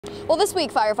Well, this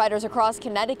week, firefighters across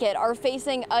Connecticut are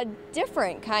facing a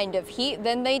different kind of heat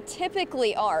than they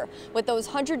typically are. With those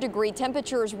 100-degree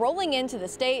temperatures rolling into the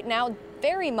state now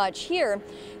very much here,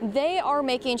 they are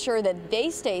making sure that they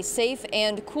stay safe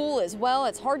and cool as well.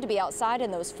 It's hard to be outside in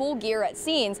those full gear at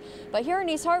scenes, but here in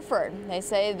East Hartford, they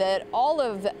say that all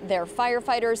of their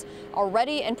firefighters are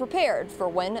ready and prepared for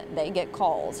when they get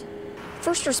called.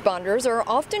 First responders are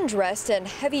often dressed in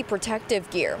heavy protective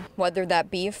gear, whether that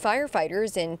be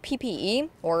firefighters in PPE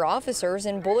or officers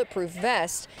in bulletproof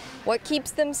vests. What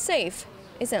keeps them safe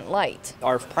isn't light.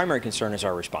 Our primary concern is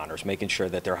our responders, making sure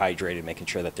that they're hydrated, making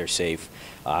sure that they're safe.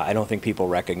 I don't think people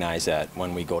recognize that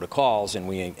when we go to calls and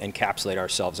we encapsulate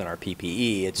ourselves in our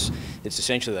PPE, it's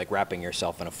essentially like wrapping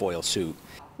yourself in a foil suit.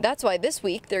 That's why this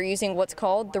week they're using what's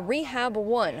called the Rehab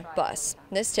 1 bus.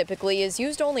 This typically is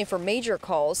used only for major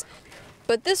calls,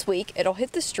 but this week it'll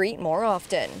hit the street more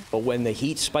often. But when the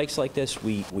heat spikes like this,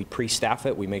 we pre-staff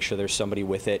it, we make sure there's somebody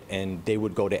with it, and they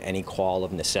would go to any call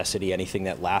of necessity, anything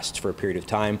that lasts for a period of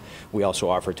time. We also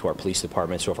offer it to our police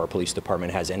department, so if our police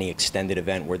department has any extended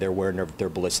event where they're wearing their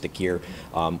ballistic gear,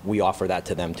 we offer that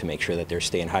to them to make sure that they're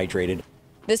staying hydrated.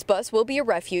 This bus will be a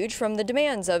refuge from the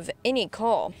demands of any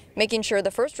call, making sure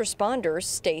the first responders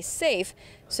stay safe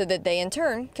so that they in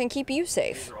turn can keep you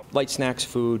safe. Light snacks,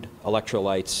 food,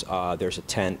 electrolytes, there's a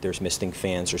tent, there's misting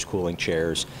fans, there's cooling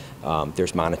chairs,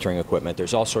 there's monitoring equipment,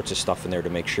 there's all sorts of stuff in there to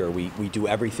make sure we do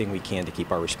everything we can to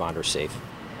keep our responders safe.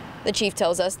 The chief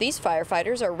tells us these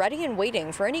firefighters are ready and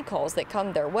waiting for any calls that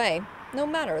come their way, no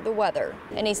matter the weather.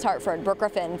 In East Hartford, Brooke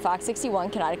Griffin, Fox 61,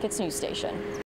 Connecticut's news station.